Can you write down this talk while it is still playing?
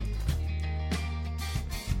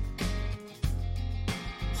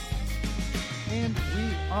And we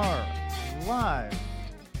are live.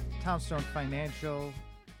 Townstone Financial,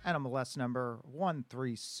 NMLS number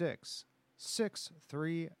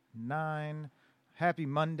 136639. Happy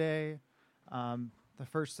Monday. The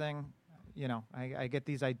first thing, I get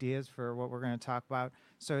these ideas for what we're going to talk about.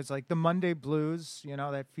 So it's like the Monday blues,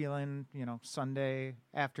 that feeling, Sunday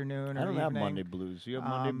afternoon or I don't evening. have Monday blues. You have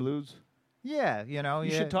Monday blues? Yeah, You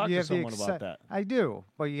should talk to someone about that. I do,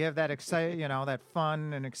 but you have that that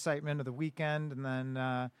fun and excitement of the weekend, and then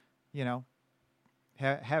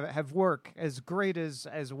have work as great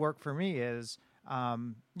as work for me is. I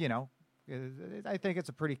think it's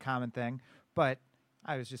a pretty common thing, but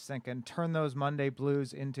I was just thinking, turn those Monday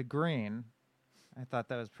blues into green. I thought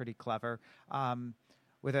that was pretty clever.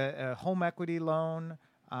 With a home equity loan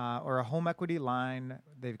or a home equity line,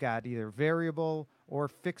 they've got either variable or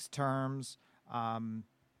fixed terms.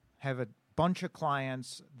 Have a bunch of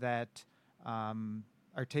clients that are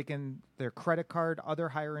taking their credit card, other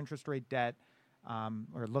higher interest rate debt,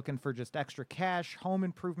 or looking for just extra cash, home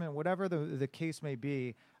improvement, whatever the case may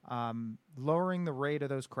be, lowering the rate of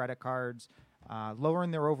those credit cards,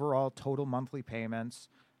 lowering their overall total monthly payments,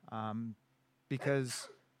 because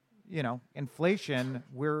inflation,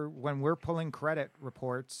 when we're pulling credit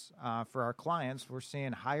reports for our clients, we're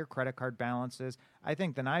seeing higher credit card balances, I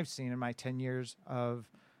think, than I've seen in my 10 years of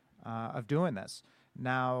doing this.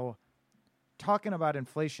 Now, talking about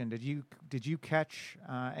inflation, did you catch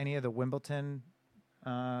any of the Wimbledon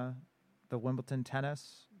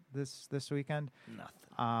tennis this weekend?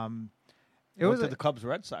 Nothing. It was to the Cubs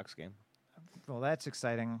Red Sox game. Well, that's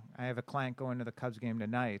exciting. I have a client going to the Cubs game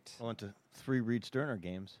tonight. I went to 3 Reed Sterner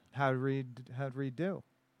games. How'd Reed do?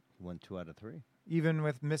 He won 2 out of 3. Even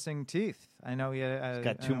with missing teeth. I know he He's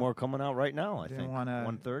got 2 more coming out right now, I think.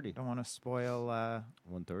 130. Don't want to spoil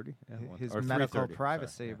 130? Yeah, his medical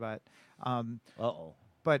privacy, sorry, yeah.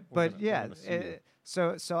 but But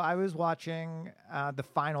so I was watching the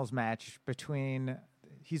finals match between,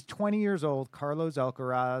 he's 20 years old, Carlos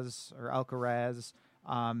Alcaraz,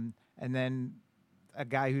 and then a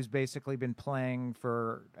guy who's basically been playing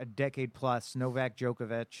for a decade plus, Novak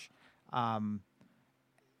Djokovic. And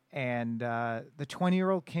the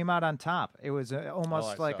 20-year-old came out on top. It was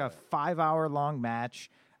almost like a 5-hour-long match.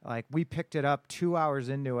 Like, we picked it up 2 hours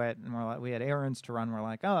into it, and we had errands to run. We're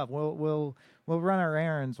like, oh, we'll run our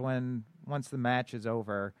errands once the match is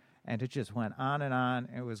over. And it just went on and on.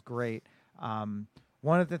 It was great.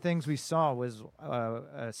 One of the things we saw was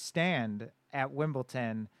a stand at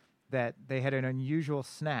Wimbledon that they had an unusual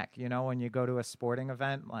snack. When you go to a sporting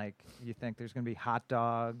event, like, you think there's going to be hot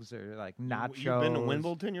dogs or like nachos. You've been to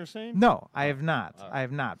Wimbledon, you're saying? No, I have not. I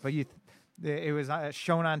have not. But it was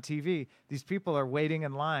shown on TV. These people are waiting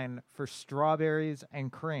in line for strawberries and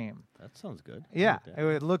cream. That sounds good. Yeah, it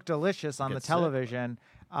would look delicious on the television.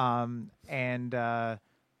 And I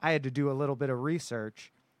had to do a little bit of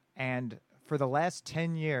research. And for the last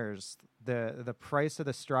 10 years, the price of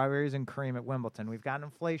the strawberries and cream at Wimbledon, we've got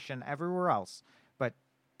inflation everywhere else, but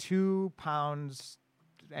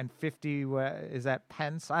 £2.50, is that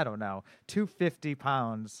pence? I don't know. £2.50,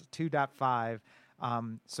 2.5.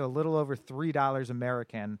 So a little over $3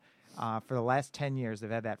 American. For the last 10 years,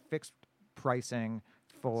 they've had that fixed pricing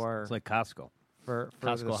for... It's like Costco. For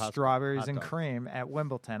the strawberries and cream at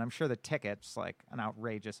Wimbledon. I'm sure the ticket's like an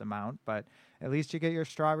outrageous amount, but at least you get your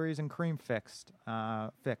strawberries and cream fixed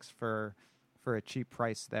for a cheap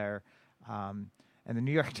price there. And the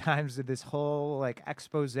New York Times did this whole like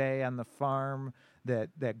expose on the farm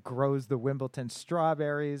that grows the Wimbledon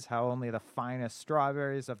strawberries, how only the finest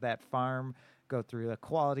strawberries of that farm go through the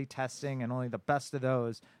quality testing, and only the best of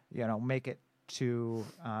those, make it to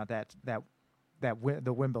the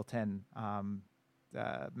Wimbledon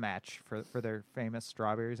match for their famous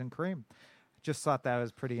strawberries and cream. Just thought that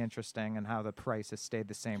was pretty interesting, and how the price has stayed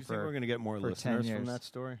the same. Do you think we're going to get more listeners from that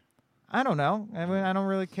story? I don't know. I mean, I don't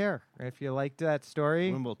really care. If you liked that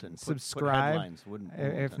story, Wimbledon, subscribe. Put headlines.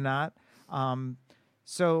 If not,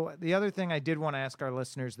 so the other thing I did want to ask our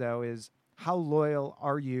listeners, though, is how loyal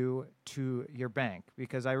are you to your bank?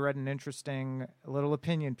 Because I read an interesting little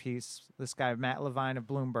opinion piece. This guy, Matt Levine of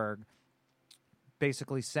Bloomberg,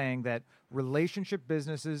 basically saying that relationship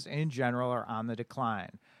businesses in general are on the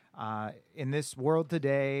decline. In this world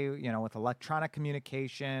today, with electronic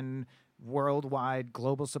communication, worldwide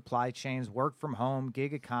global supply chains, work from home,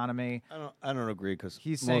 gig economy. I don't agree, because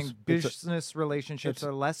he's saying business relationships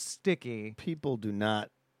are less sticky. People do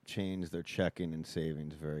not change their checking and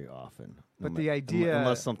savings very often. But the idea,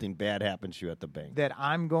 unless something bad happens to you at the bank, that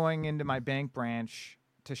I'm going into my bank branch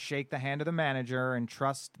to shake the hand of the manager and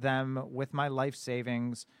trust them with my life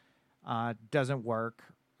savings doesn't work.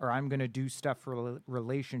 or I'm going to do stuff for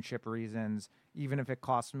relationship reasons, even if it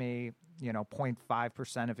costs me,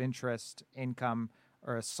 0.5% of interest income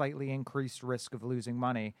or a slightly increased risk of losing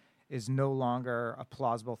money, is no longer a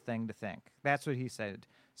plausible thing to think. That's what he said.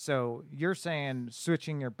 So you're saying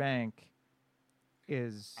switching your bank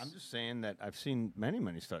is... I'm just saying that I've seen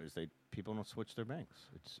many studies. People don't switch their banks.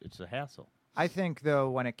 It's a hassle. I think, though,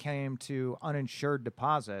 when it came to uninsured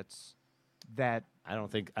deposits, that... I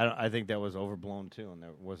think that was overblown too, and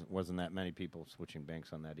there wasn't that many people switching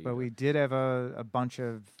banks on that either. But we did have a bunch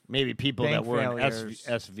of maybe people bank that were in failures.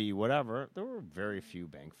 SV whatever. There were very few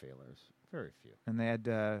bank failures. Very few. And they had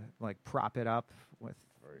to prop it up with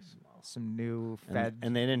very small. Some new Fed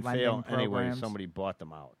and they didn't fail programs. anyway. Somebody bought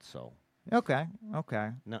them out. So okay.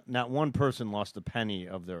 Not one person lost a penny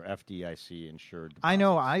of their FDIC insured deposits. I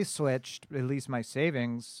know I switched at least my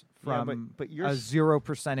savings from but a you're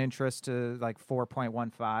 0% interest to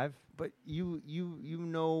 4.15. But you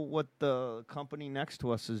know what the company next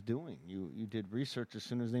to us is doing. You did research as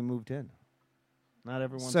soon as they moved in. Not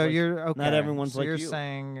everyone's so like, you're okay. Not everyone's so like you're you.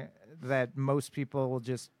 saying that most people will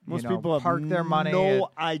just people have park their money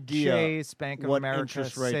no at idea Chase, Bank of what America,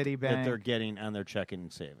 interest rate Citibank. that they're getting on their checking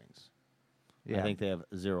and savings. Yeah. I think they have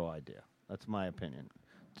zero idea. That's my opinion.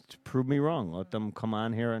 Prove me wrong. Let them come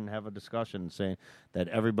on here and have a discussion and say that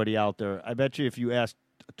everybody out there. I bet you if you asked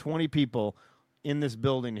 20 people in this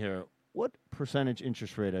building here, what percentage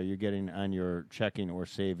interest rate are you getting on your checking or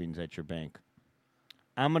savings at your bank?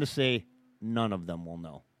 I'm going to say none of them will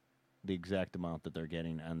know the exact amount that they're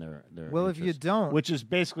getting on their well, interest, if you don't, which is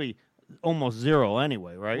basically almost zero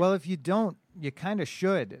anyway, right? Well, if you don't, you kind of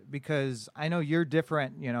should, because I know you're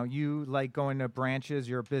different. You like going to branches.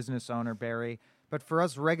 You're a business owner, Barry. But for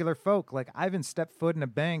us regular folk, I haven't stepped foot in a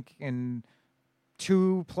bank in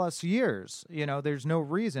 2+ years. There's no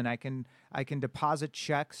reason. I can deposit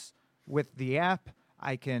checks with the app.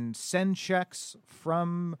 I can send checks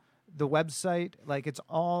from the website. It's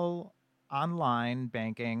all online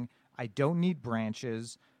banking. I don't need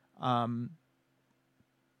branches. So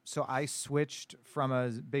I switched from a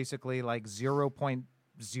basically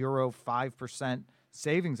 0.05%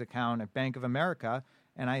 savings account at Bank of America,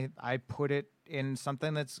 and I put it in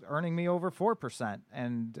something that's earning me over 4%,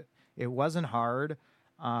 and it wasn't hard.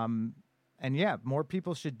 And yeah, more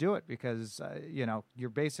people should do it because you're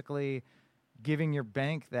basically giving your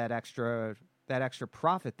bank that extra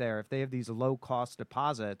profit there. If they have these low cost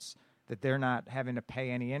deposits that they're not having to pay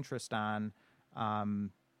any interest on,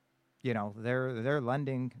 they're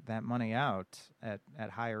lending that money out at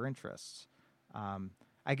higher interests.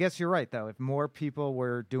 I guess you're right, though. If more people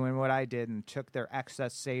were doing what I did and took their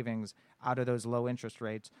excess savings out of those low interest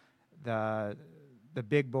rates, the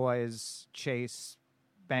big boys, Chase,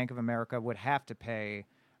 Bank of America, would have to pay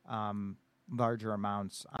larger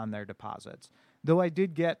amounts on their deposits. Though I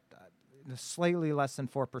did get slightly less than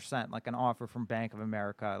 4%, an offer from Bank of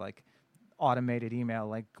America, automated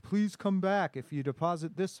email, please come back if you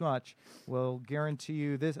deposit this much. We'll guarantee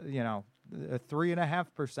you this, a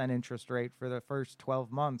 3.5% interest rate for the first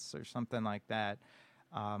 12 months or something like that.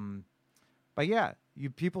 But yeah,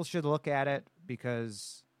 people should look at it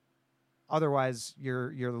because otherwise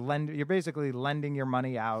you're basically lending your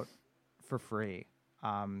money out for free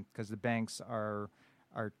because the banks are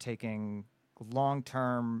taking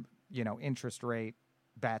long-term interest rate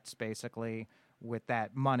bets basically with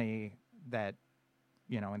that money that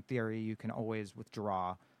in theory you can always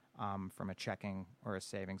withdraw from a checking or a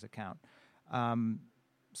savings account.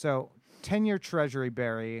 So 10-year Treasury,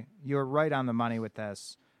 Barry, you're right on the money with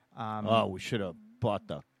this. We should have bought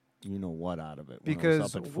the what out of it when because it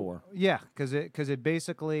was up at 4. Yeah, because it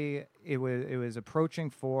basically it was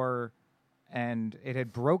approaching 4, and it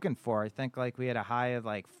had broken 4. I think we had a high of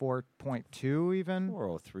 4.2 even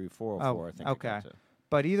 403, 404. I think. Okay.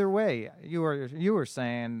 But either way, you were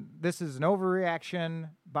saying this is an overreaction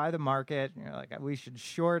by the market. You're we should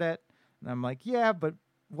short it, and I'm yeah, but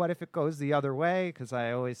what if it goes the other way? Because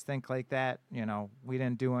I always think like that. We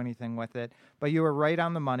didn't do anything with it, but you were right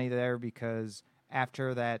on the money there because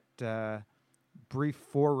after that brief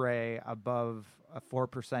foray above a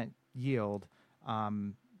 4% yield,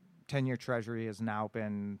 10-year Treasury has now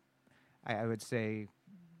been, I would say,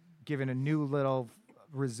 given a new little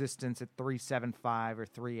resistance at 3.75 or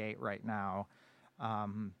 3.8 right now.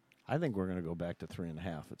 I think we're going to go back to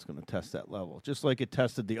 3.5. It's going to test that level, just like it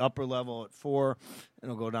tested the upper level at 4.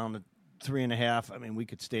 It'll go down to 3.5. I mean, we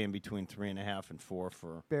could stay in between 3.5 and 4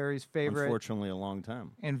 for Barry's favorite, unfortunately, a long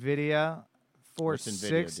time. NVIDIA, What's 460,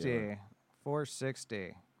 NVIDIA doing?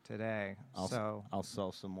 460 today. I'll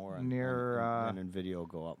sell some more, near and Nvidia will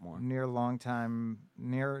go up more. Near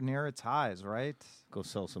its highs, right? Go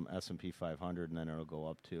sell some S&P 500, and then it'll go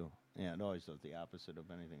up too. Yeah, it always does the opposite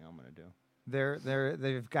of anything I'm going to do.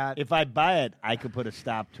 They've got. If I buy it, I could put a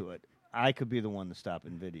stop to it. I could be the one to stop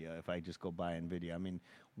Nvidia if I just go buy Nvidia. I mean,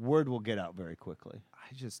 word will get out very quickly.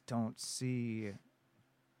 I just don't see.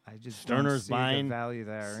 Sterner's buying the value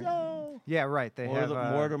there. So yeah, right. They have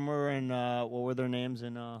Mortimer and what were their names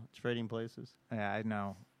in trading places? Yeah, I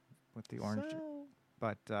know, with the orange,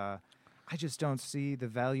 but I just don't see the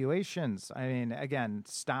valuations. I mean, again,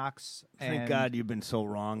 stocks. Thank God you've been so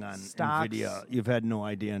wrong on Nvidia. You've had no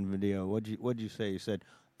idea on Nvidia. What'd you say? You said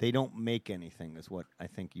they don't make anything, is what I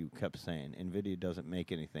think you kept saying. Nvidia doesn't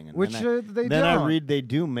make anything. And Which they then don't. I read they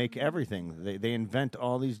do make everything. They invent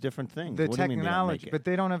all these different things. The what technology, but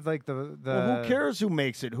they don't have like the. Well, who cares who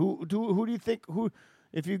makes it? Who do you think who?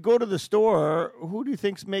 If you go to the store, who do you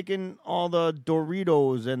think's making all the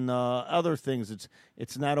Doritos and the other things?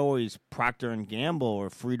 It's not always Procter and Gamble or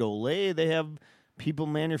Frito-Lay. They have people,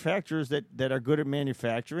 manufacturers that are good at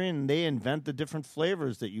manufacturing, and they invent the different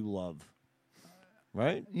flavors that you love.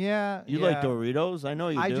 Right? Yeah. You like Doritos? I know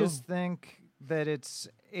you do. I just think that it's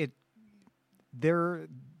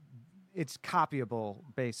copyable,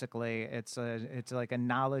 basically. It's like a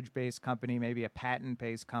knowledge-based company, maybe a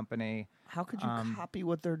patent-based company. How could you copy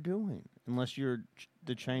what they're doing unless you're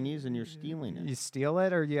the Chinese and you're stealing it? You steal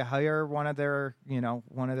it, or you hire one of their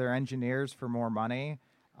engineers for more money.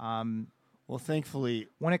 Well, thankfully,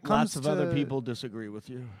 when it comes lots of other people disagree with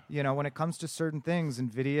you. When it comes to certain things,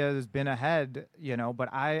 NVIDIA has been ahead,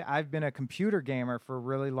 but I've been a computer gamer for a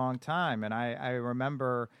really long time, and I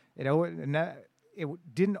remember it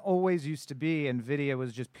didn't always used to be NVIDIA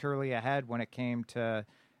was just purely ahead when it came to,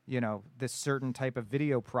 this certain type of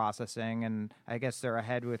video processing, and I guess they're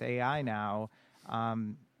ahead with AI now.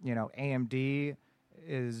 AMD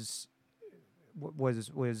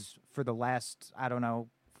was for the last, I don't know,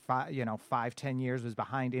 5-10 years was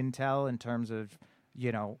behind Intel in terms of,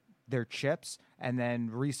 their chips. And then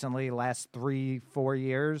recently, last 3-4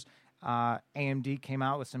 years, AMD came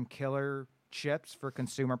out with some killer chips for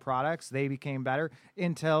consumer products. They became better.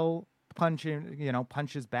 Intel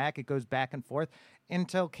punches back. It goes back and forth.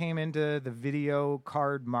 Intel came into the video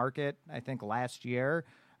card market, I think, last year.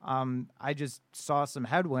 I just saw some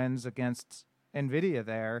headwinds against NVIDIA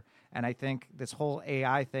there, and I think this whole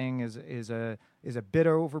AI thing is a bit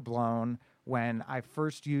overblown. When I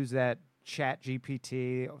first used that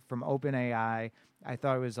ChatGPT from OpenAI, I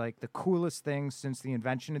thought it was like the coolest thing since the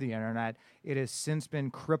invention of the internet. It has since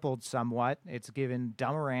been crippled somewhat. It's given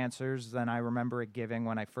dumber answers than I remember it giving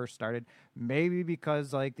when I first started, maybe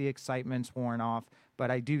because like the excitement's worn off,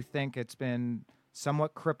 but I do think it's been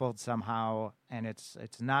somewhat crippled somehow, and it's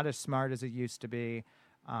not as smart as it used to be.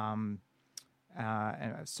 And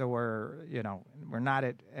so we're not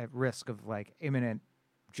at risk of like imminent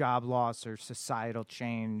job loss or societal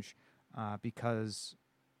change because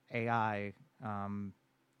AI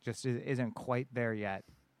just isn't quite there yet.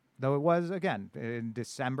 Though it was, again, in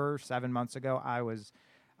December, 7 months ago, I was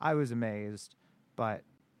amazed. But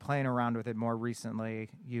playing around with it more recently,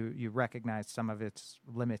 you recognize some of its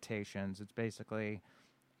limitations. It's basically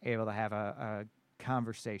able to have a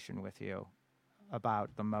conversation with you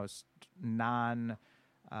about the most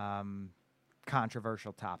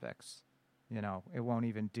controversial topics. It won't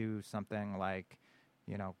even do something like,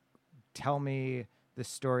 tell me the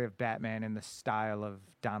story of Batman in the style of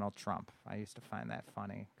Donald Trump. I used to find that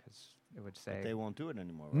funny because it would say... But they won't do it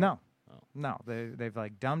anymore, right? No. Oh. No. They've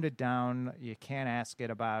like dumbed it down. You can't ask it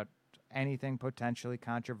about anything potentially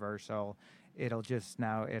controversial. It'll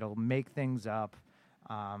make things up.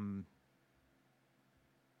 And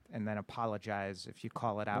then apologize if you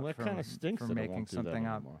call it out for making something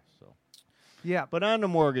up. Anymore, so. Yeah. But on the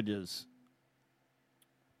mortgages,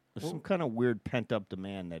 there's some kind of weird pent-up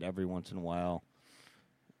demand that every once in a while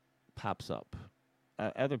pops up.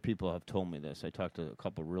 Other people have told me this. I talked to a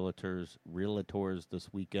couple of realtors this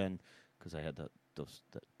weekend because I had the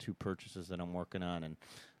 2 purchases that I'm working on, and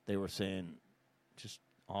they were saying just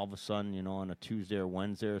all of a sudden, on a Tuesday or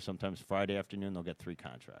Wednesday or sometimes Friday afternoon, they'll get 3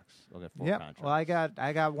 contracts. They'll get 4 contracts. Well, I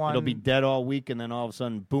got one. It'll be dead all week, and then all of a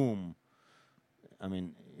sudden, boom. I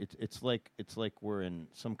mean, it's like we're in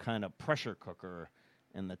some kind of pressure cooker,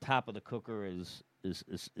 and the top of the cooker is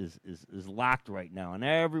locked right now. And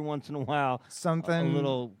every once in a while, a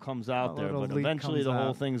little comes out there, but eventually the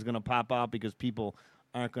whole thing's going to pop out because people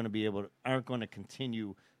aren't going to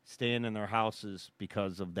continue staying in their houses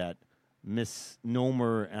because of that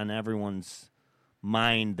misnomer on everyone's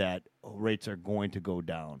mind that rates are going to go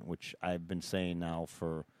down, which I've been saying now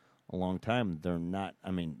for a long time. They're not.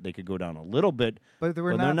 I mean, they could go down a little bit, but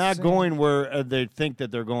they're not going where they think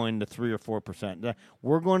that they're going to 3 or 4%.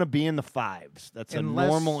 We're going to be in the 5s. That's a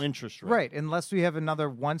normal interest rate, right? Unless we have another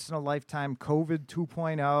once in a lifetime COVID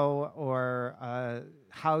 2.0 or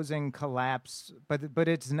housing collapse. But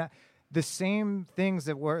it's not the same things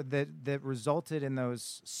that resulted in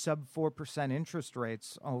those sub 4% interest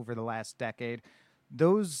rates over the last decade.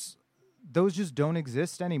 Those just don't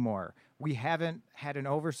exist anymore. We haven't had an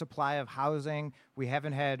oversupply of housing. We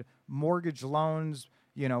haven't had mortgage loans,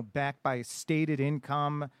 backed by stated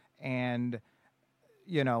income and,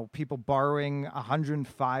 people borrowing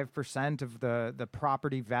 105% of the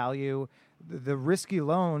property value. The risky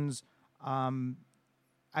loans,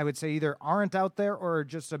 I would say either aren't out there or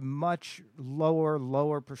just a much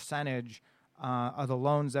lower percentage of the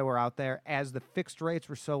loans that were out there, as the fixed rates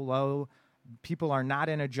were so low. People are not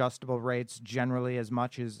in adjustable rates generally as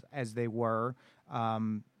much as they were a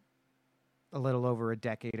little over a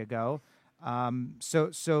decade ago.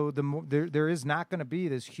 So there is not going to be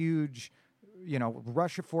this huge,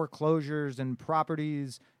 rush of foreclosures and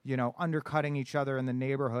properties, undercutting each other in the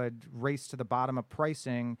neighborhood, race to the bottom of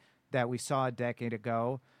pricing that we saw a decade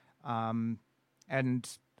ago. And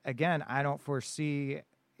again, I don't foresee,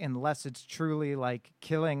 unless it's truly like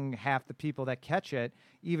killing half the people that catch it,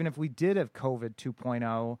 even if we did have COVID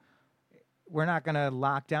 2.0, we're not going to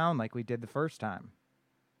lock down like we did the first time.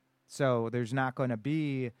 So there's not going to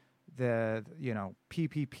be the,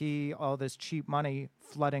 PPP, all this cheap money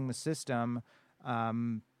flooding the system,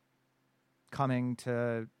 coming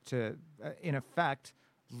to in effect,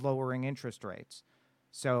 lowering interest rates.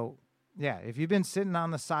 So, yeah, if you've been sitting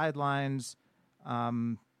on the sidelines,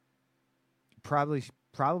 probably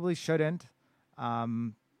shouldn't.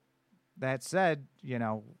 That said,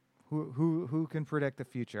 who can predict the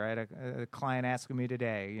future? I had a client asking me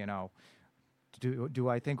today, do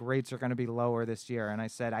I think rates are going to be lower this year? And I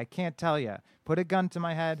said, I can't tell you. Put a gun to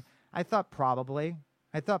my head. I thought probably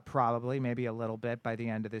maybe a little bit by the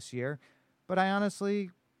end of this year, but I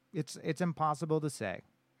honestly, it's impossible to say.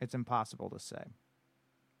 It's impossible to say.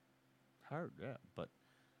 Hard, yeah,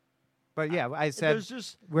 But yeah, I said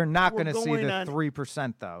we're not going to see the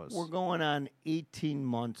 3% those. We're going on 18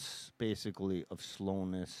 months basically of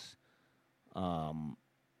slowness, and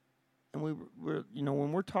we're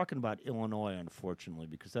when we're talking about Illinois, unfortunately,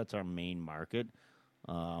 because that's our main market.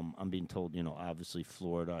 I'm being told, obviously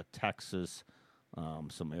Florida, Texas,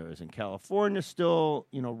 some areas in California still,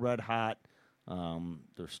 red hot.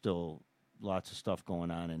 There's still lots of stuff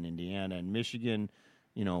going on in Indiana and Michigan.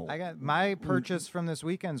 I got my purchase from this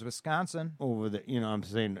weekend's Wisconsin. Over the, I'm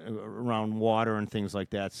saying around water and things like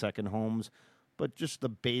that, second homes. But just the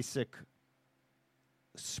basic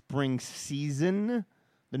spring season,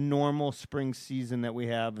 the normal spring season that we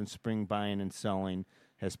have in spring buying and selling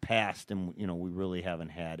has passed, and, we really haven't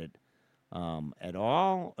had it at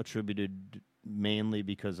all, attributed mainly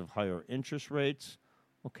because of higher interest rates.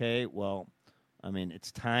 Okay, well, I mean,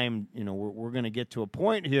 it's time, we're going to get to a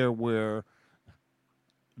point here where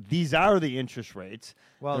these are the interest rates.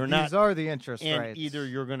 Well, these are the interest rates. Either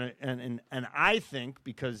you're going to, and I think,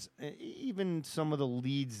 because even some of the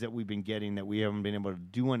leads that we've been getting that we haven't been able to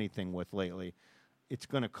do anything with lately, it's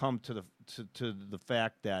going to come to the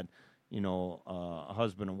fact that, a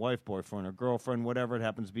husband and wife, boyfriend or girlfriend, whatever it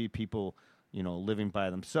happens to be, people, living by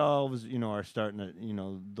themselves, are starting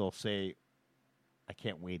to, they'll say, I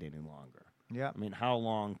can't wait any longer. Yeah. I mean, how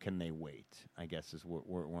long can they wait, I guess, is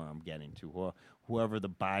where I'm getting to. Whoever the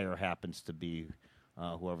buyer happens to be,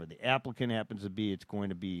 whoever the applicant happens to be, it's going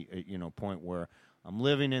to be a point where I'm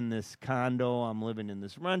living in this condo, I'm living in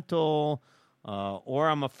this rental, or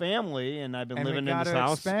I'm a family and I've been living in this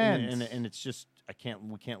house, and it's just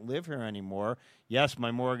we can't live here anymore. Yes,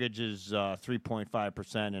 my mortgage is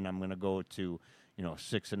 3.5%, and I'm going to go to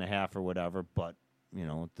 6.5% or whatever. But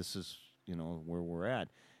this is where we're at.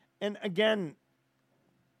 And again,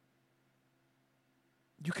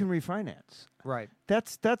 you can refinance. Right.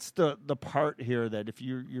 That's the part here that if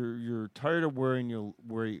you're tired of where you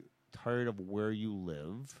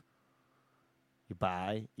live, you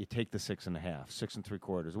buy, you take the 6.5, 6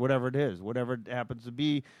 3/4, whatever it is, whatever it happens to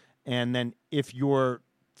be, and then if you're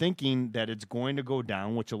thinking that it's going to go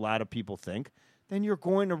down, which a lot of people think, then you're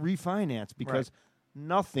going to refinance because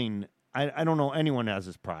nothing. I don't know anyone has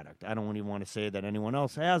this product. I don't even want to say that anyone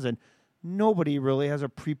else has it. Nobody really has a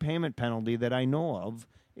prepayment penalty that I know of.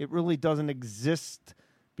 It really doesn't exist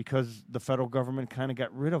because the federal government kind of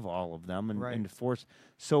got rid of all of them and forced.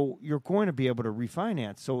 So you're going to be able to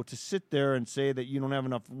refinance. So to sit there and say that you don't have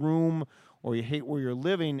enough room or you hate where you're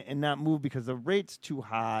living and not move because the rate's too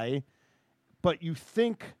high, but you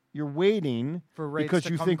think You're waiting For rates because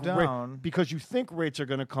to you come think down. because you think rates are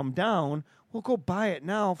going to come down. Well, go buy it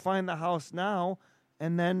now, find the house now,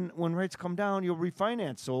 and then when rates come down, you'll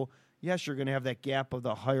refinance. So yes, you're going to have that gap of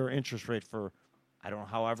the higher interest rate for, I don't know,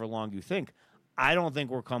 however long you think. I don't think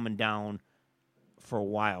we're coming down for a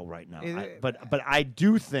while right now. But I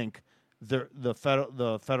do think the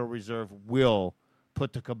Federal Reserve will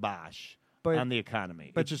put the kibosh on the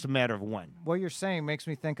economy. It's just a matter of when. What you're saying makes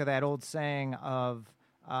me think of that old saying of.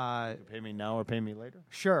 Pay me now or pay me later?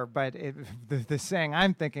 Sure, but the saying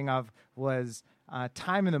I'm thinking of was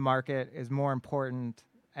time in the market is more important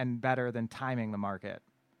and better than timing the market.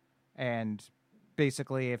 And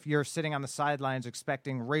basically, if you're sitting on the sidelines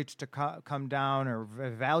expecting rates to come down or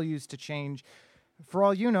values to change, for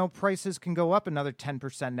all you know, prices can go up another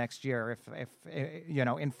 10% next year. If you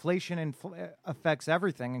know, inflation affects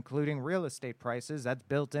everything, including real estate prices. That's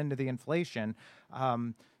built into the inflation.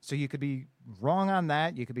 So you could be wrong on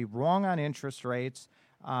that. You could be wrong on interest rates.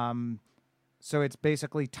 So it's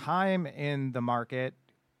basically time in the market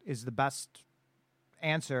is the best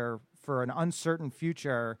answer for an uncertain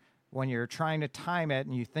future. When you're trying to time it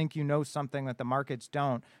and you think you know something that the markets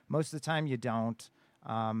don't, most of the time you don't.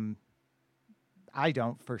 I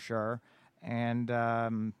don't for sure. And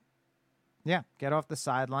yeah, get off the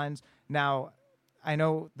sidelines. Now, I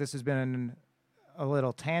know this has been a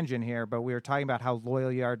little tangent here, but we were talking about how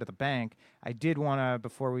loyal you are to the bank. I did want to,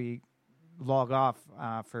 before we log off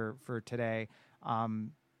for today,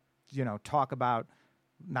 you know, talk about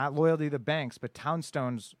not loyalty to the banks, but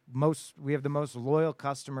Townstone's we have the most loyal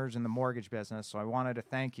customers in the mortgage business. So I wanted to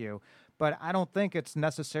thank you, but I don't think it's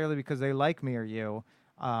necessarily because they like me or you,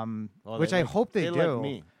 which I hope they do. Like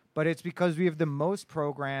me. But it's because we have the most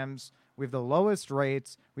programs, we have the lowest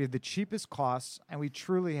rates, we have the cheapest costs, and we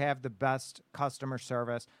truly have the best customer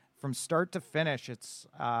service from start to finish. It's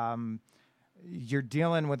you're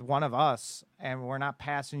dealing with one of us, and we're not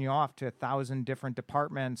passing you off to 1,000 different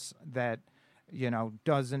departments that, you know,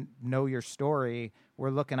 doesn't know your story.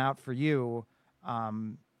 We're looking out for you.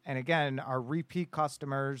 And again, our repeat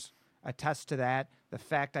customers attest to that. The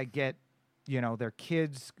fact I get, you know, their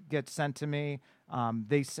kids get sent to me.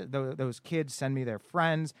 Those kids send me their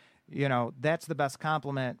friends. You know, that's the best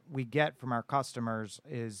compliment we get from our customers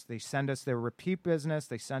is they send us their repeat business.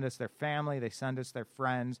 They send us their family. They send us their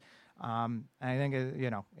friends. And I think, you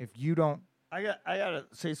know, if you don't, I got to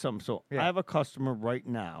say something. So Yeah. I have a customer right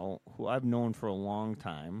now who I've known for a long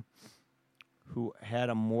time who had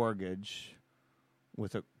a mortgage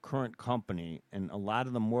with a current company, and a lot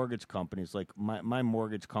of the mortgage companies, like my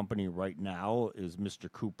mortgage company right now is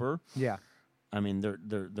Mr. Cooper. yeah, I mean, they're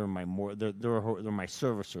my they're my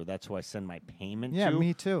servicer. That's who I send my payment yeah, to.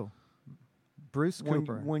 me too. Bruce when,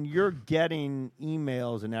 Cooper. When you're getting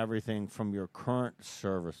emails and everything from your current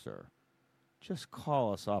servicer, just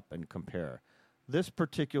call us up and compare. This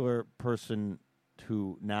particular person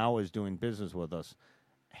who now is doing business with us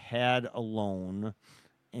had a loan,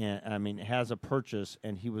 and I mean has a purchase,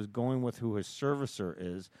 and he was going with who his servicer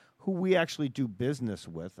is, who we actually do business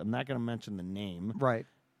with. I'm not going to mention the name, Right.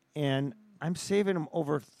 and I'm saving him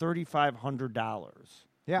over $3,500.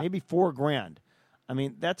 Yeah. Maybe $4,000. I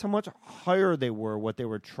mean, that's how much higher they were, what they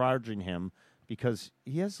were charging him, because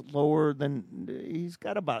he has he's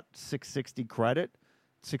got about 660 credit,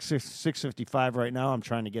 655 right now. I'm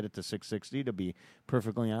trying to get it to 660, to be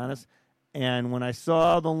perfectly honest. And when I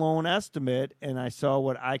saw the loan estimate and I saw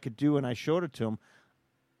what I could do and I showed it to him,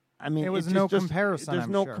 I mean, It was it's no just comparison, There's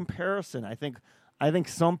I'm no sure. comparison. I think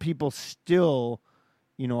some people still,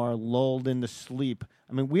 you know, are lulled into sleep.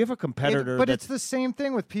 I mean, we have a competitor, But it's the same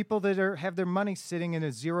thing with people that have their money sitting in a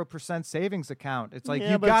 0% savings account. It's like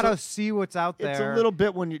Yeah, you but gotta see what's out there. It's a little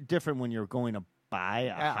bit different when you're going to buy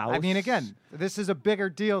a house. I mean, again, this is a bigger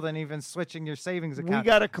deal than even switching your savings account.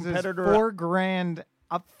 got a This is competitor- $4,000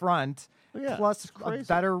 up front Yeah, plus it's a crazy.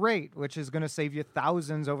 better rate, which is going to save you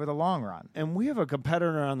thousands over the long run. And we have a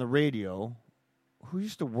competitor on the radio who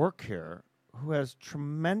used to work here who has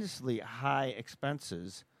tremendously high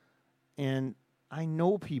expenses. And I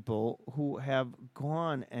know people who have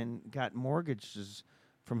gone and got mortgages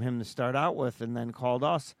from him to start out with and then called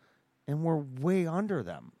us, and we're way under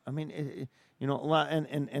them. I mean, you know, a lot,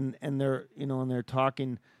 and they're, you know, and they're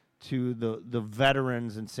talking to the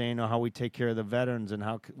veterans and saying, how we take care of the veterans and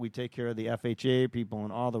how we take care of the FHA people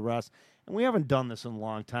and all the rest. And we haven't done this in a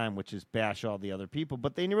long time, which is bash all the other people.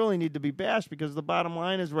 But they really need to be bashed, because the bottom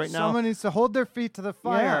line is right now. Someone needs to hold their feet to the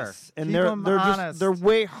fire. Yes, and Keep they're 'em honest. just they're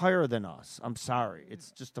way higher than us. I'm sorry,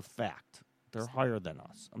 it's just a fact. They're higher than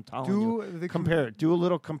us. I'm telling you. Do a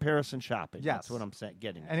little comparison shopping. Yes. That's what I'm saying.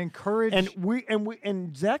 Getting and encourage.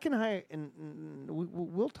 and Zach and I, and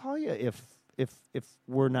we'll tell you if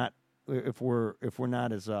we're not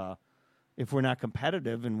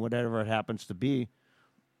competitive in whatever it happens to be.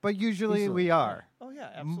 But usually Easily. we are. Oh yeah,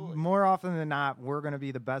 absolutely. More often than not, we're going to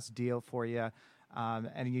be the best deal for you.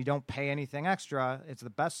 And you don't pay anything extra. It's the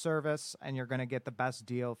best service, and you're going to get the best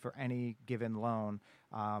deal for any given loan.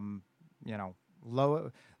 You know,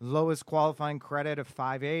 lowest qualifying credit of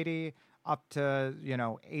 580 up to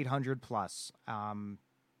 800 plus.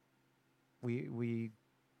 We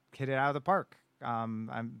hit it out of the park.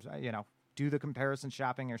 Do the comparison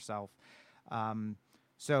shopping yourself.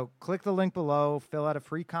 So click the link below, fill out a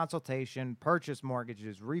free consultation, purchase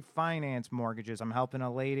mortgages, refinance mortgages. I'm helping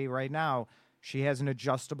a lady right now. She has an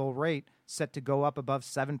adjustable rate set to go up above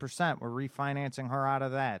 7%. We're refinancing her out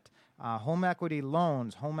of that. Home equity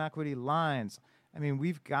loans, home equity lines. I mean,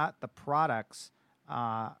 we've got the products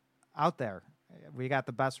out there. We got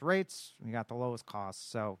the best rates. We got the lowest costs.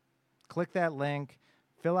 So click that link,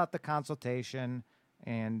 fill out the consultation,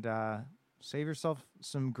 and save yourself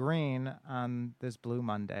some green on this Blue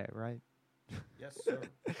Monday, right? Yes, sir.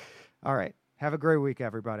 All right. Have a great week,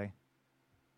 everybody.